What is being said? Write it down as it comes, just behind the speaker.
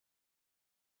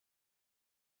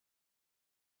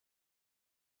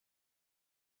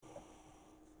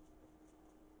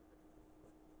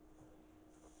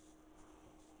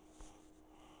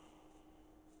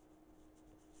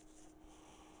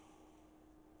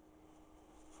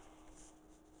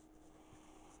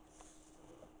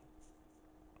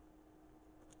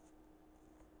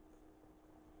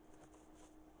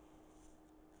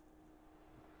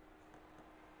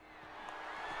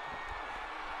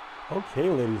Okay,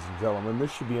 ladies and gentlemen,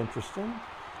 this should be interesting.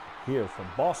 Here from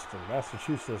Boston,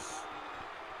 Massachusetts.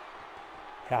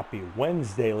 Happy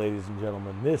Wednesday, ladies and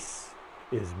gentlemen. This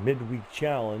is Midweek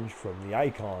Challenge from the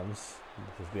Icons.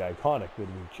 This is the iconic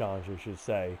Midweek Challenge, I should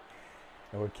say.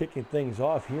 And we're kicking things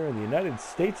off here in the United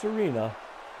States Arena.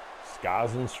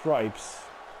 Scars and Stripes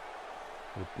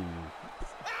with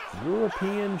the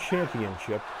European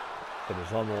Championship that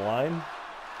is on the line.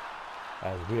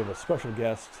 As we have a special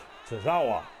guest,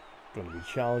 Tozawa, going to be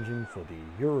challenging for the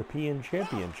European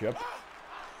Championship.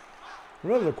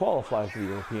 Remember, to qualify for the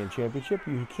European Championship,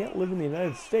 you can't live in the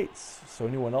United States, so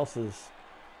anyone else is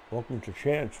welcome to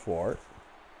challenge for it.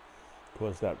 Of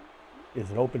course, that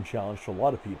is an open challenge to a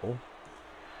lot of people.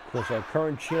 Of course, our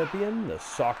current champion, the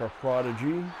soccer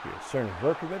prodigy, Yesenia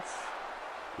Verkhovitz,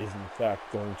 is in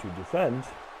fact going to defend.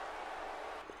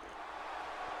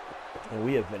 And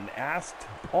we have been asked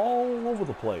all over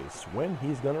the place when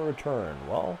he's going to return.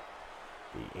 Well,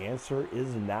 the answer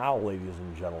is now, ladies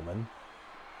and gentlemen.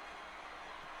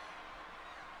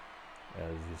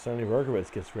 As Yesenia Verkhovitz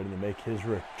gets ready to make his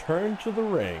return to the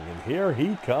ring. And here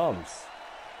he comes.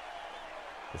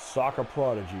 The soccer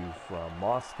prodigy from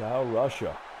Moscow,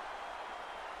 Russia.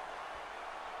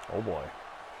 Oh boy.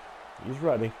 He's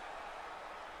ready.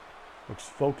 Looks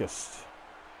focused.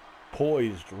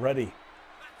 Poised. Ready.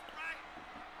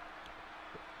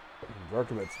 And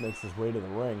Verkhovitz makes his way to the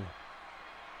ring.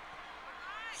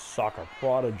 Soccer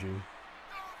prodigy.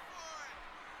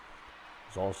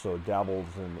 He's also dabbles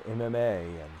in MMA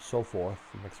and so forth,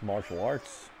 mixed martial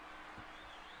arts.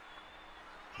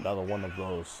 Another one of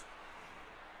those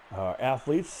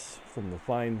athletes from the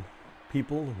fine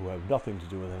people who have nothing to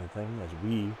do with anything, as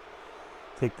we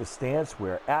take the stance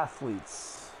where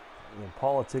athletes and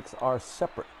politics are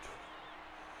separate.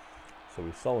 So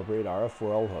we celebrate our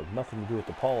F4L who have nothing to do with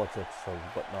the politics of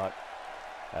whatnot,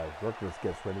 as Verkhovitz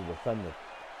gets ready to defend the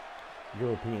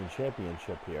European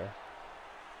Championship here.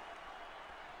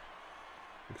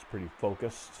 Looks pretty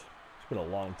focused. It's been a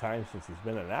long time since he's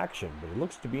been in action, but he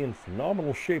looks to be in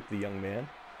phenomenal shape, the young man.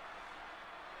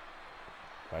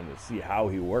 Trying to see how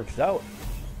he works out.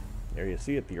 There you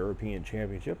see it, the European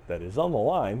Championship that is on the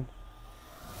line.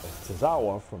 It's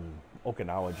Tozawa from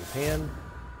Okinawa, Japan,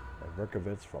 and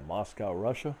Verkhovitz from Moscow,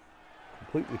 Russia.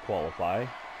 Completely qualify.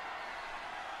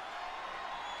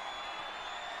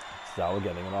 Tozawa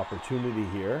getting an opportunity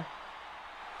here.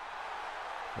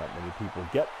 Not many people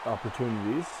get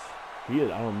opportunities. I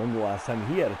don't remember the last time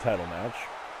he had a title match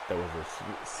that was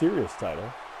a serious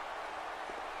title.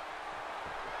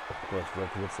 Of course,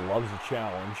 Verkhovitz loves a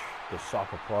challenge. The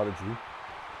soccer prodigy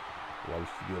loves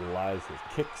to utilize his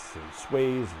kicks and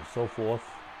sways and so forth,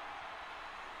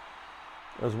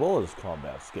 as well as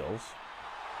combat skills.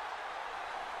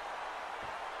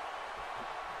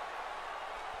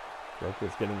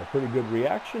 Verkhovitz getting a pretty good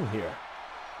reaction here.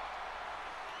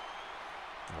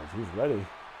 As he's ready.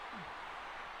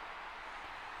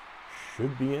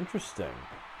 Should be interesting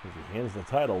as he hands the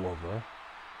title over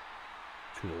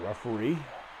to the referee.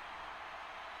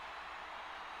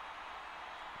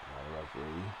 Now the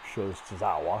referee shows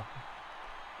Tozawa.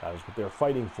 That is what they're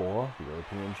fighting for, the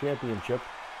European Championship.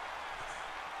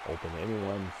 Open to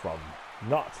anyone from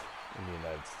not in the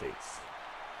United States.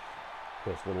 Of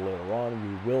course, a little later on,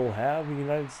 we will have a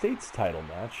United States title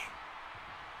match.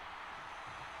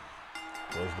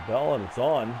 Goes the bell and it's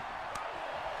on.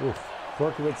 Oof.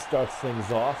 Verkhovitz starts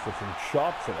things off with some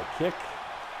chops and a kick.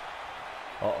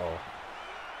 Uh-oh.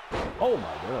 Oh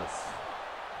my goodness.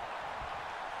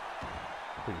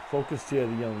 Pretty focused here,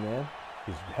 the young man.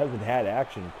 He hasn't had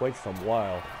action in quite some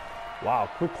while. Wow,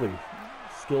 quickly.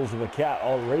 Skills of a cat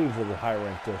already for the high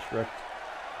rank district.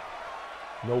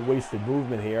 No wasted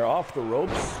movement here. Off the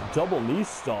ropes. Double knee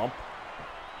stomp.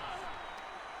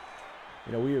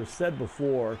 You know, we have said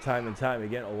before, time and time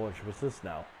again, oh, what's this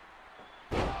now?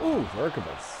 Ooh,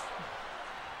 Verkhovitz.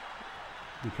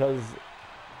 Because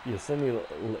Yesenia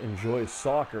enjoys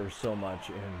soccer so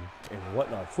much and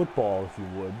whatnot, football, if you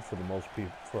would, for the most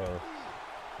people, for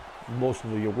most of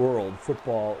the world,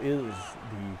 football is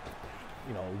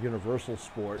the, universal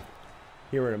sport.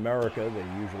 Here in America,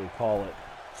 they usually call it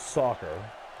soccer.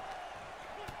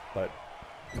 But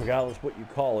regardless what you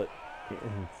call it,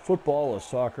 in football or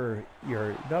soccer,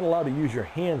 you're not allowed to use your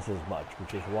hands as much,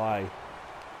 which is why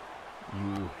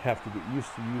you have to get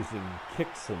used to using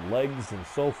kicks and legs and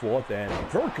so forth. And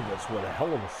Verkhovitz, what a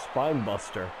hell of a spine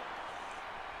buster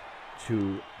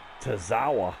to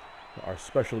Tozawa, our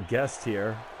special guest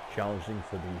here, challenging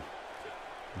for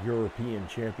the European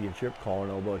Championship. Collar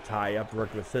and elbow tie up.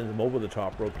 Verkhovitz sends him over the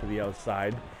top rope to the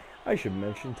outside. I should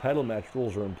mention, title match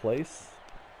rules are in place.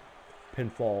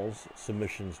 pinfalls,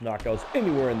 submissions, knockouts,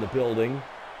 anywhere in the building.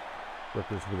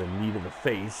 Verkhovitz with a knee to the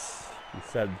face. He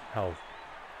said how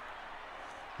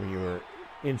when you were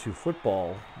into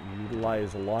football, you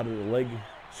utilize a lot of the leg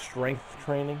strength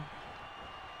training.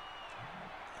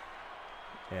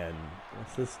 And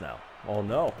what's this now? Oh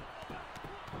no.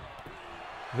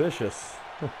 Vicious.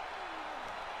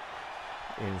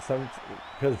 And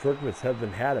because Verkhovitz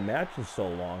hasn't had a match in so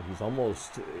long, he's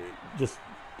almost just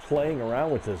playing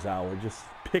around with his hour, just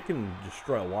pick and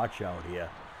destroy. Watch out here.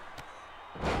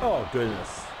 Oh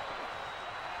goodness.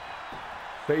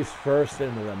 Face first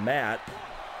into the mat.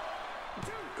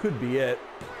 Could be it.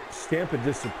 Stamp of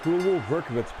disapproval.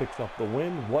 Verkhovitz picks up the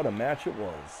win. What a match it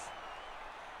was.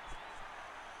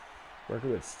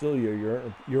 Verkhovitz still your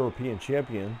European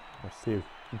champion. Let's see if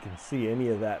you can see any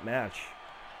of that match.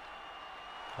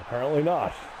 Apparently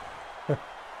not.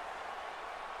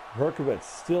 Verkhovitz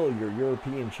still your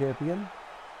European champion.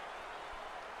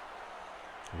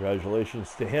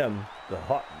 Congratulations to him, the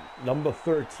hot number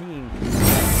 13.